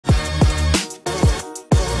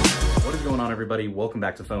on, everybody? Welcome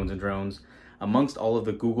back to Phones and Drones. Amongst all of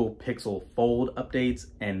the Google Pixel Fold updates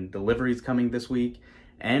and deliveries coming this week,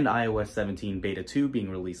 and iOS 17 Beta 2 being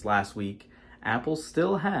released last week, Apple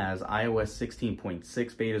still has iOS 16.6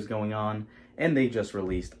 betas going on, and they just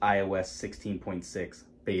released iOS 16.6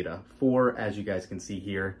 Beta 4, as you guys can see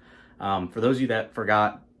here. For those of you that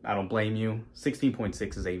forgot, I don't blame you.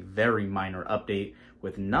 16.6 is a very minor update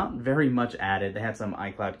with not very much added. They had some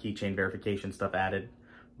iCloud keychain verification stuff added,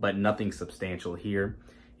 but nothing substantial here.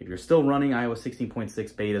 If you're still running iOS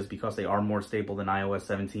 16.6 betas because they are more stable than iOS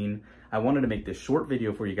 17, I wanted to make this short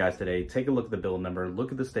video for you guys today. Take a look at the build number,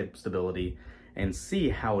 look at the stability, and see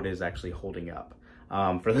how it is actually holding up.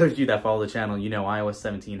 For those of you that follow the channel, you know iOS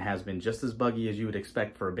 17 has been just as buggy as you would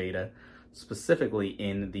expect for a beta, specifically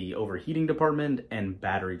in the overheating department and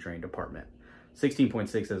battery drain department.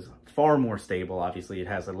 16.6 is far more stable. Obviously, it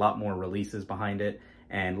has a lot more releases behind it,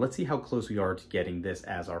 and let's see how close we are to getting this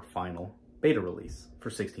as our final beta release for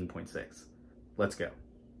 16.6. Let's go.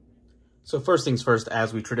 So first things first,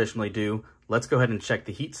 as we traditionally do, let's go ahead and check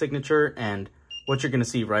the heat signature, and what you're going to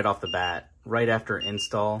see right off the bat, right after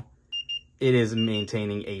install, it is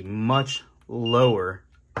maintaining a much lower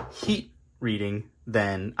heat reading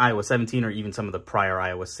than iOS 17 or even some of the prior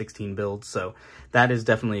iOS 16 builds. So that is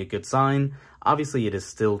definitely a good sign. Obviously, it is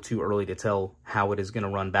still too early to tell how it is going to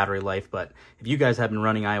run battery life, but if you guys have been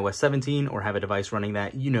running iOS 17 or have a device running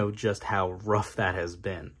that, you know just how rough that has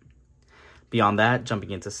been. Beyond that,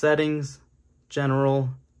 jumping into settings,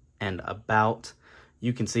 general, and about,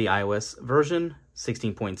 you can see iOS version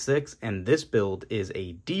 16.6, and this build is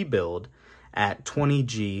a D build at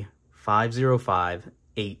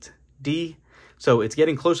 20G5058D. So it's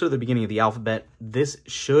getting closer to the beginning of the alphabet. This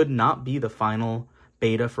should not be the final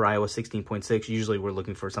beta for iOS 16.6. Usually we're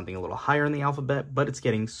looking for something a little higher in the alphabet, but it's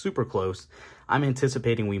getting super close. I'm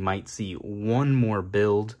anticipating we might see one more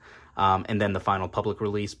build and then the final public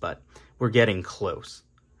release, but we're getting close.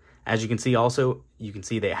 As you can see also, you can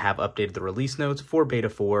see they have updated the release notes for Beta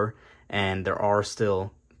 4, and there are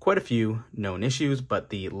still quite a few known issues, but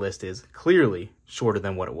the list is clearly shorter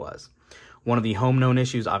than what it was. One of the home known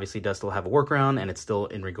issues obviously does still have a workaround, and it's still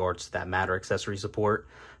in regards to that Matter accessory support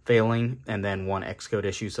failing, and then one Xcode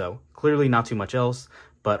issue, so clearly not too much else,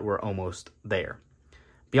 but we're almost there.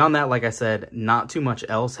 Beyond that, like I said, not too much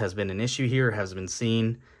else has been an issue here, has been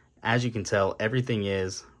seen. As you can tell, everything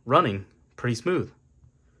is running pretty smooth.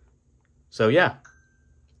 So yeah,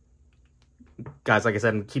 guys, like I said,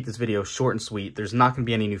 I'm going to keep this video short and sweet. There's not going to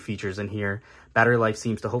be any new features in here. Battery life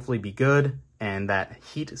seems to hopefully be good, and that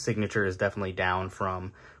heat signature is definitely down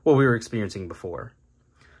from what we were experiencing before.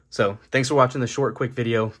 So thanks for watching this short, quick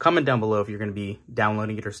video. Comment down below if you're going to be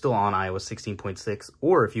downloading it or still on iOS 16.6,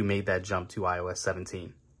 or if you made that jump to iOS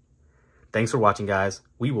 17. Thanks for watching, guys.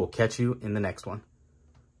 We will catch you in the next one.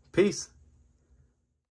 Peace.